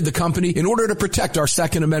started the company in order to protect our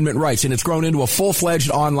Second Amendment rights, and it's grown into a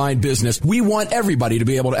full-fledged online business. We want everybody to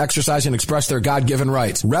be able to exercise and express their God-given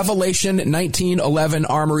rights.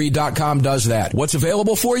 Revelation1911Armory.com does that. What's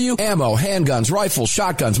available for you? Ammo, handguns, rifles,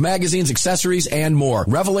 shotguns, magazines, accessories, and more.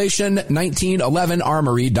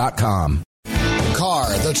 Revelation1911Armory.com. Car,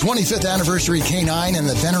 the 25th anniversary K9 and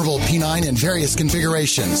the venerable P9 in various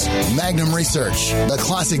configurations. Magnum Research, the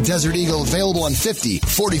classic Desert Eagle available in 50,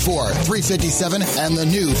 44, 357, and the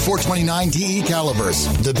new 429 DE calibers.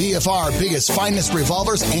 The BFR biggest finest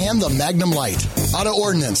revolvers and the Magnum Light. Auto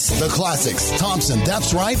Ordnance, the classics. Thompson,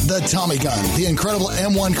 that's right, the Tommy gun, the incredible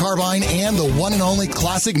M1 carbine, and the one and only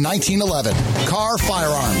classic 1911. Car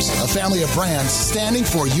Firearms, a family of brands standing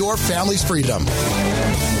for your family's freedom.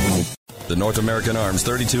 The North American Arms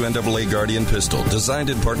 32 NAA Guardian pistol, designed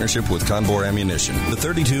in partnership with Conbor Ammunition. The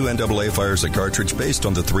 32 NAA fires a cartridge based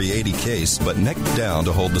on the .380 case, but neck down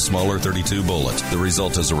to hold the smaller .32 bullet. The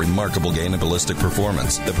result is a remarkable gain in ballistic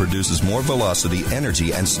performance that produces more velocity,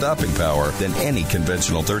 energy, and stopping power than any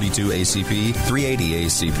conventional .32 ACP, .380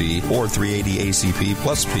 ACP, or .380 ACP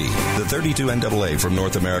plus P. The 32 NAA from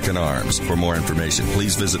North American Arms. For more information,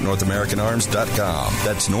 please visit NorthAmericanArms.com.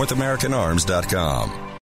 That's NorthAmericanArms.com.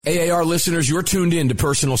 AAR listeners, you're tuned in to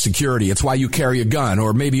personal security. It's why you carry a gun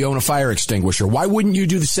or maybe own a fire extinguisher. Why wouldn't you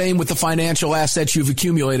do the same with the financial assets you've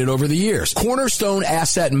accumulated over the years? Cornerstone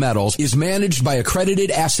Asset Metals is managed by accredited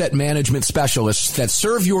asset management specialists that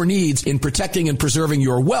serve your needs in protecting and preserving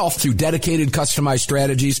your wealth through dedicated customized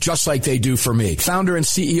strategies just like they do for me. Founder and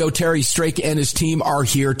CEO Terry Strake and his team are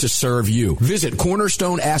here to serve you. Visit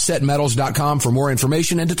cornerstoneassetmetals.com for more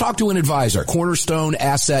information and to talk to an advisor.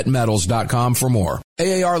 cornerstoneassetmetals.com for more.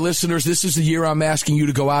 AAR listeners, this is the year I'm asking you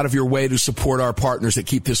to go out of your way to support our partners that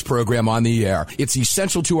keep this program on the air. It's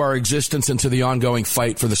essential to our existence and to the ongoing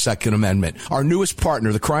fight for the Second Amendment. Our newest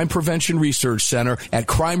partner, the Crime Prevention Research Center at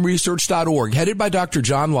crimeresearch.org, headed by Dr.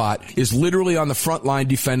 John Lott, is literally on the front line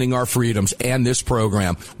defending our freedoms and this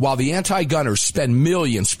program. While the anti-gunners spend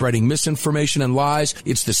millions spreading misinformation and lies,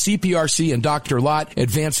 it's the CPRC and Dr. Lott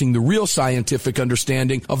advancing the real scientific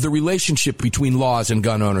understanding of the relationship between laws and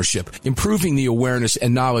gun ownership, improving the awareness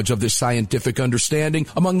and knowledge of this scientific understanding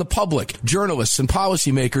among the public, journalists, and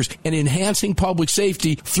policymakers, and enhancing public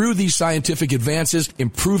safety through these scientific advances,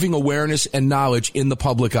 improving awareness and knowledge in the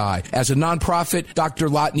public eye. As a nonprofit, Dr.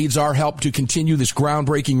 Lott needs our help to continue this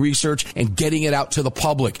groundbreaking research and getting it out to the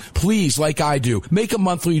public. Please, like I do, make a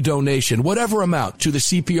monthly donation, whatever amount, to the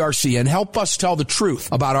CPRC and help us tell the truth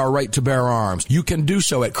about our right to bear arms. You can do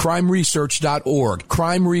so at crimeresearch.org.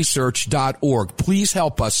 crimeresearch.org. Please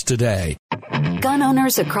help us today. Gun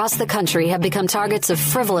owners across the country have become targets of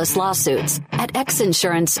frivolous lawsuits. At X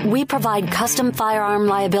Insurance, we provide custom firearm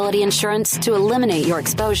liability insurance to eliminate your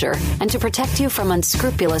exposure and to protect you from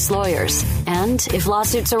unscrupulous lawyers. And if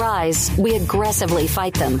lawsuits arise, we aggressively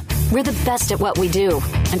fight them. We're the best at what we do,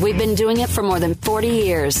 and we've been doing it for more than 40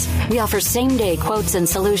 years. We offer same-day quotes and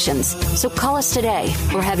solutions. So call us today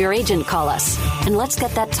or have your agent call us, and let's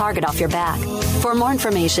get that target off your back. For more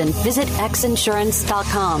information, visit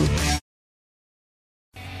xinsurance.com.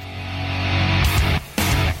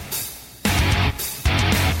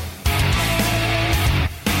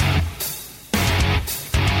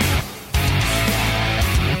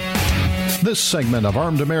 This segment of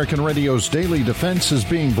Armed American Radio's Daily Defense is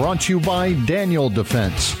being brought to you by Daniel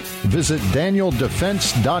Defense. Visit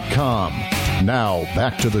DanielDefense.com. Now,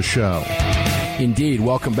 back to the show. Indeed.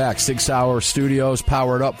 Welcome back. 6 Hour Studios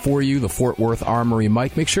powered up for you, the Fort Worth Armory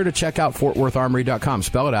Mike. Make sure to check out FortWorthArmory.com.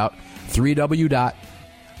 Spell it out,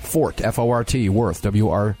 3W.Fort, F-O-R-T, Worth,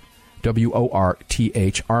 W-R-W-O-R-T-H,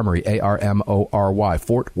 Armory, A-R-M-O-R-Y,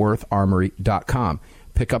 FortWorthArmory.com.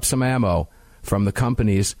 Pick up some ammo from the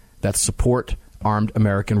companies that support Armed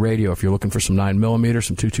American Radio. If you're looking for some 9mm,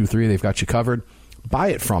 some 223, they've got you covered. Buy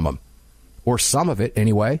it from them, or some of it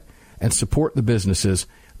anyway, and support the businesses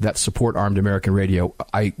that support Armed American Radio.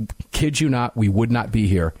 I kid you not, we would not be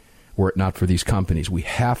here were it not for these companies. We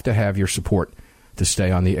have to have your support to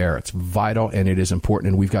stay on the air. It's vital, and it is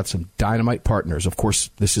important, and we've got some dynamite partners. Of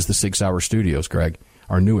course, this is the 6 Hour Studios, Greg,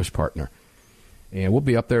 our newest partner. And we'll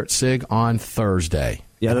be up there at SIG on Thursday.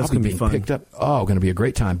 Yeah, that's going to be fun. Picked up, going to be a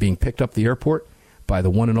great time. Being picked up at the airport by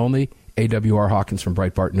the one and only AWR Hawkins from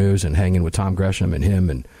Breitbart News, and hanging with Tom Gresham and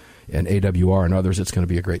him and AWR and others. It's going to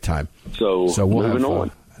be a great time. So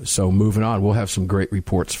moving on, we'll have some great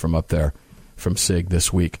reports from up there from SIG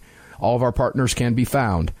this week. All of our partners can be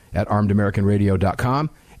found at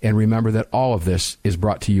armedamericanradio.com. And remember that all of this is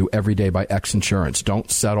brought to you every day by X Insurance.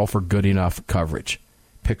 Don't settle for good enough coverage.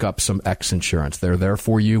 Pick up some X Insurance. They're there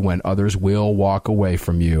for you when others will walk away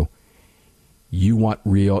from you. You want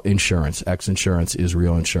real insurance. X Insurance is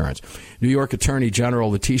real insurance. New York Attorney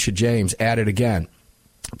General Letitia James added again,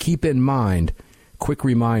 keep in mind, quick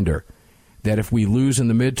reminder, that if we lose in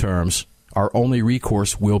the midterms, our only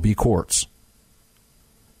recourse will be courts.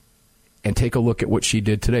 And take a look at what she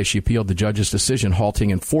did today. She appealed the judge's decision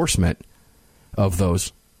halting enforcement of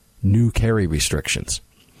those new carry restrictions.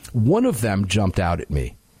 One of them jumped out at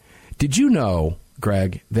me. Did you know,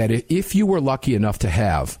 Greg, that if you were lucky enough to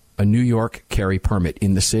have a New York carry permit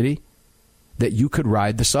in the city, that you could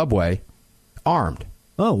ride the subway armed?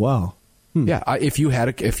 Oh, wow. Yeah, if you had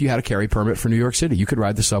a carry permit for New York City, you could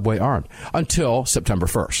ride the subway armed until September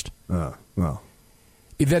 1st. Well.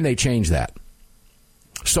 Then they changed that.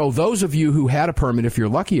 So those of you who had a permit, if you're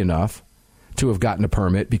lucky enough to have gotten a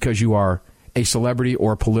permit because you are a celebrity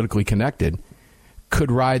or politically connected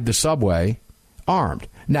could ride the subway armed.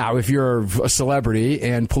 Now, if you're a celebrity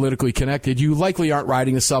and politically connected, you likely aren't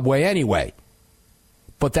riding the subway anyway.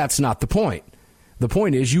 But that's not the point. The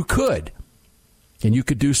point is you could. And you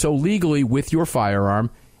could do so legally with your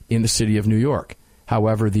firearm in the city of New York.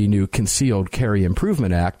 However, the new Concealed Carry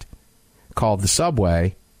Improvement Act called the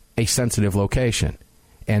subway a sensitive location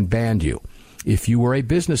and banned you. If you were a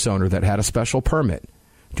business owner that had a special permit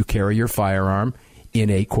to carry your firearm in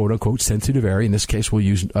a quote-unquote sensitive area, in this case we'll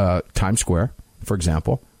use Times Square, for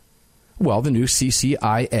example, well, the new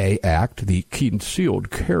CCIA Act, the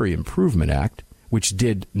Concealed Carry Improvement Act, which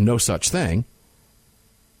did no such thing,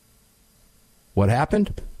 what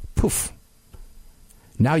happened? Poof.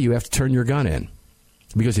 Now you have to turn your gun in.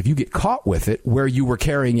 Because if you get caught with it where you were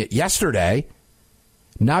carrying it yesterday,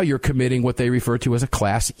 now you're committing what they refer to as a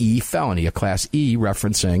Class E felony, a Class E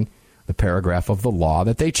referencing the paragraph of the law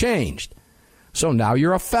that they changed. So now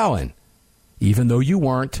you're a felon, even though you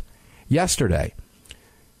weren't yesterday.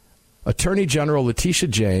 Attorney General Letitia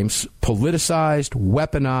James, politicized,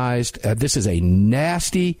 weaponized. This is a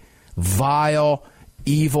nasty, vile,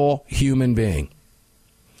 evil human being,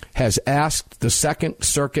 has asked the Second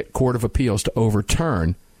Circuit Court of Appeals to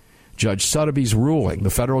overturn Judge Sotheby's ruling, the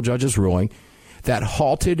federal judge's ruling, that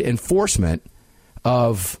halted enforcement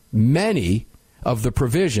of many of the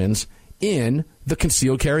provisions in the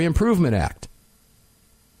Concealed Carry Improvement Act.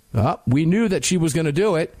 We knew that she was going to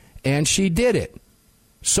do it, and she did it.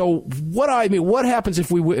 So what happens if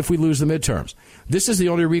we lose the midterms? This is the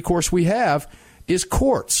only recourse we have is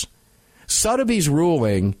courts. Sotheby's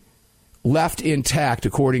ruling left intact,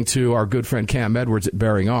 according to our good friend Cam Edwards at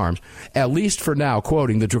Bearing Arms, at least for now,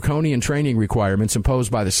 quoting, the draconian training requirements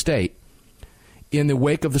imposed by the state in the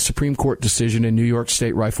wake of the Supreme Court decision in New York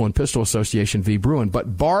State Rifle and Pistol Association v. Bruin,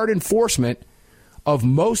 but barred enforcement of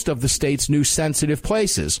most of the state's new sensitive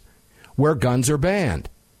places where guns are banned.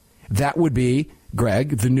 That would be,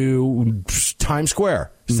 Greg, the new Times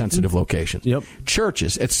Square sensitive locations,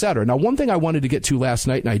 churches, etc. Now, one thing I wanted to get to last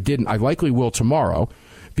night, and I didn't, I likely will tomorrow,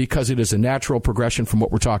 because it is a natural progression from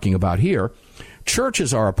what we're talking about here.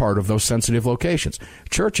 Churches are a part of those sensitive locations.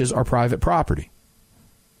 Churches are private property.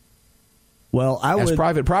 Well, as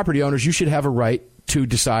private property owners, you should have a right to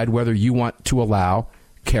decide whether you want to allow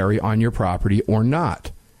carry on your property or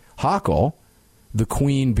not. Hochul, the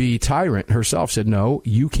queen bee tyrant herself, said, no,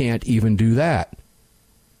 you can't even do that,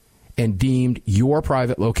 and deemed your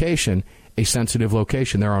private location a sensitive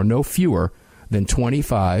location. There are no fewer than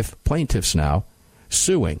 25 plaintiffs now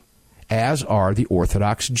suing, as are the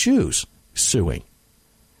Orthodox Jews suing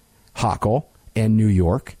Hochul and New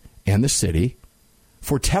York and the city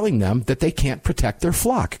for telling them that they can't protect their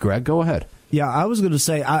flock. Greg, go ahead. Yeah, I was going to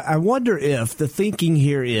say, I wonder if the thinking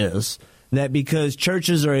here is that because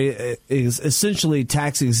churches are essentially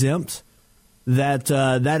tax exempt,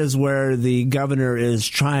 that is where the governor is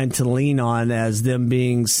trying to lean on as them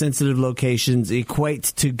being sensitive locations equate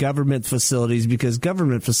to government facilities, because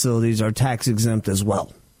government facilities are tax exempt as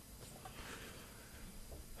well.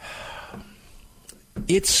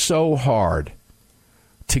 It's so hard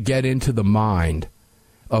to get into the mind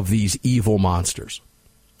of these evil monsters.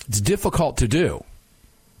 It's difficult to do.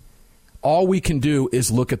 All we can do is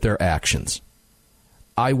look at their actions.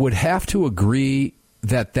 I would have to agree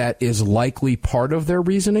that is likely part of their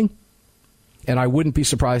reasoning, and I wouldn't be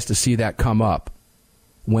surprised to see that come up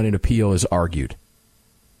when an appeal is argued.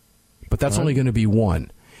 But that's only going to be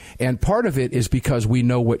one. And part of it is because we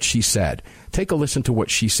know what she said. Take a listen to what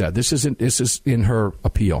she said. This is in her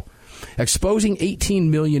appeal. Exposing 18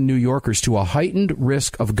 million New Yorkers to a heightened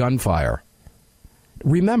risk of gunfire.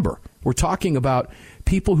 Remember, we're talking about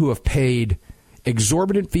people who have paid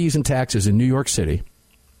exorbitant fees and taxes in New York City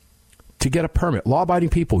to get a permit. Law-abiding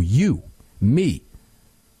people, you, me,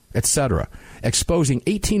 etc. Exposing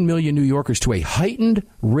 18 million New Yorkers to a heightened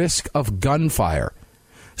risk of gunfire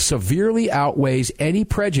severely outweighs any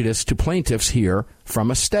prejudice to plaintiffs here from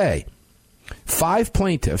a stay. 5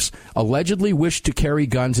 plaintiffs allegedly wished to carry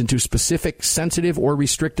guns into specific sensitive or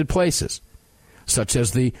restricted places, such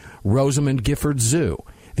as the Rosamond Gifford Zoo,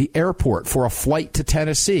 the airport for a flight to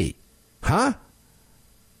Tennessee. Huh?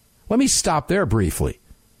 Let me stop there briefly.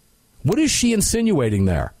 What is she insinuating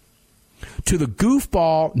there? To the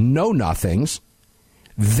goofball know-nothings,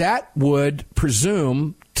 that would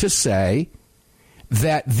presume to say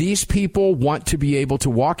that these people want to be able to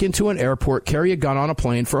walk into an airport, carry a gun on a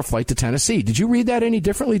plane for a flight to Tennessee. Did you read that any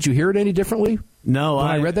differently? Did you hear it any differently? No,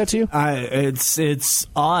 I read that to you. It's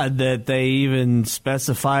odd that they even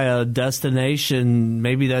specify a destination.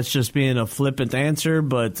 Maybe that's just being a flippant answer,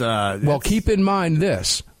 but well, keep in mind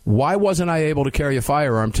this: Why wasn't I able to carry a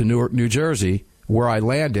firearm to Newark, New Jersey, where I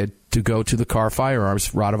landed to go to the Car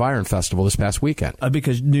Firearms Rod of Iron Festival this past weekend?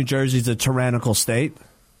 Because New Jersey's a tyrannical state?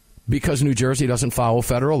 Because New Jersey doesn't follow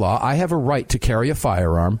federal law. I have a right to carry a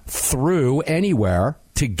firearm through anywhere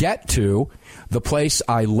to get to the place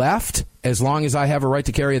I left, as long as I have a right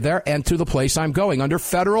to carry it there, and to the place I'm going under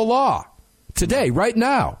federal law today, right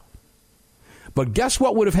now. But guess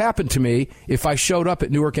what would have happened to me if I showed up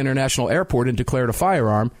at Newark International Airport and declared a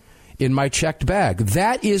firearm in my checked bag?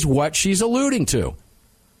 That is what she's alluding to.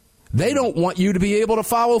 They don't want you to be able to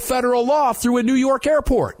follow federal law through a New York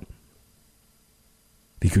airport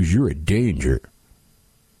because you're a danger.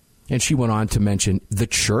 And she went on to mention the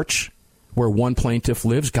church where one plaintiff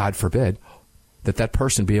lives. God forbid that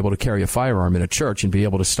person be able to carry a firearm in a church and be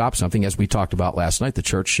able to stop something, as we talked about last night, the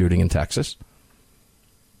church shooting in Texas.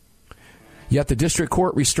 Yet the district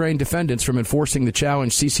court restrained defendants from enforcing the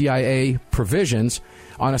challenged CCIA provisions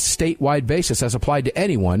on a statewide basis as applied to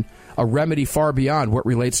anyone, a remedy far beyond what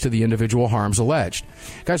relates to the individual harms alleged.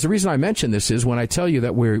 Guys, the reason I mention this is when I tell you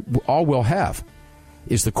that all we'll have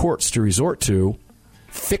is the courts to resort to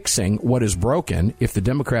fixing what is broken if the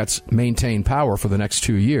Democrats maintain power for the next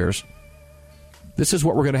 2 years. This is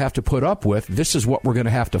what we're going to have to put up with. This is what we're going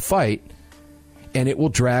to have to fight. And it will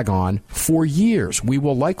drag on for years. We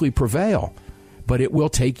will likely prevail, but it will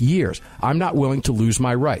take years. I'm not willing to lose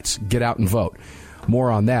my rights. Get out and vote.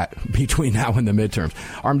 More on that between now and the midterms.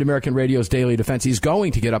 Armed American Radio's Daily Defense. He's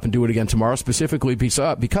going to get up and do it again tomorrow, specifically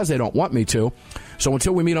because they don't want me to. So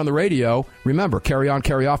until we meet on the radio, remember, carry on,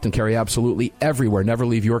 carry often, carry absolutely everywhere. Never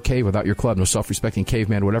leave your cave without your club. No self-respecting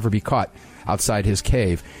caveman would ever be caught outside his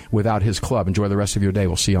cave without his club. Enjoy the rest of your day.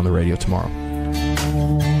 We'll see you on the radio tomorrow.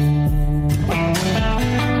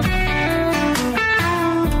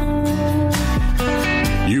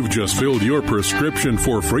 You've just filled your prescription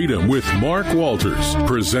for freedom with Mark Walters,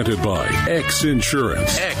 presented by X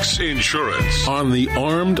Insurance. X Insurance on the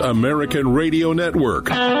Armed American Radio Network.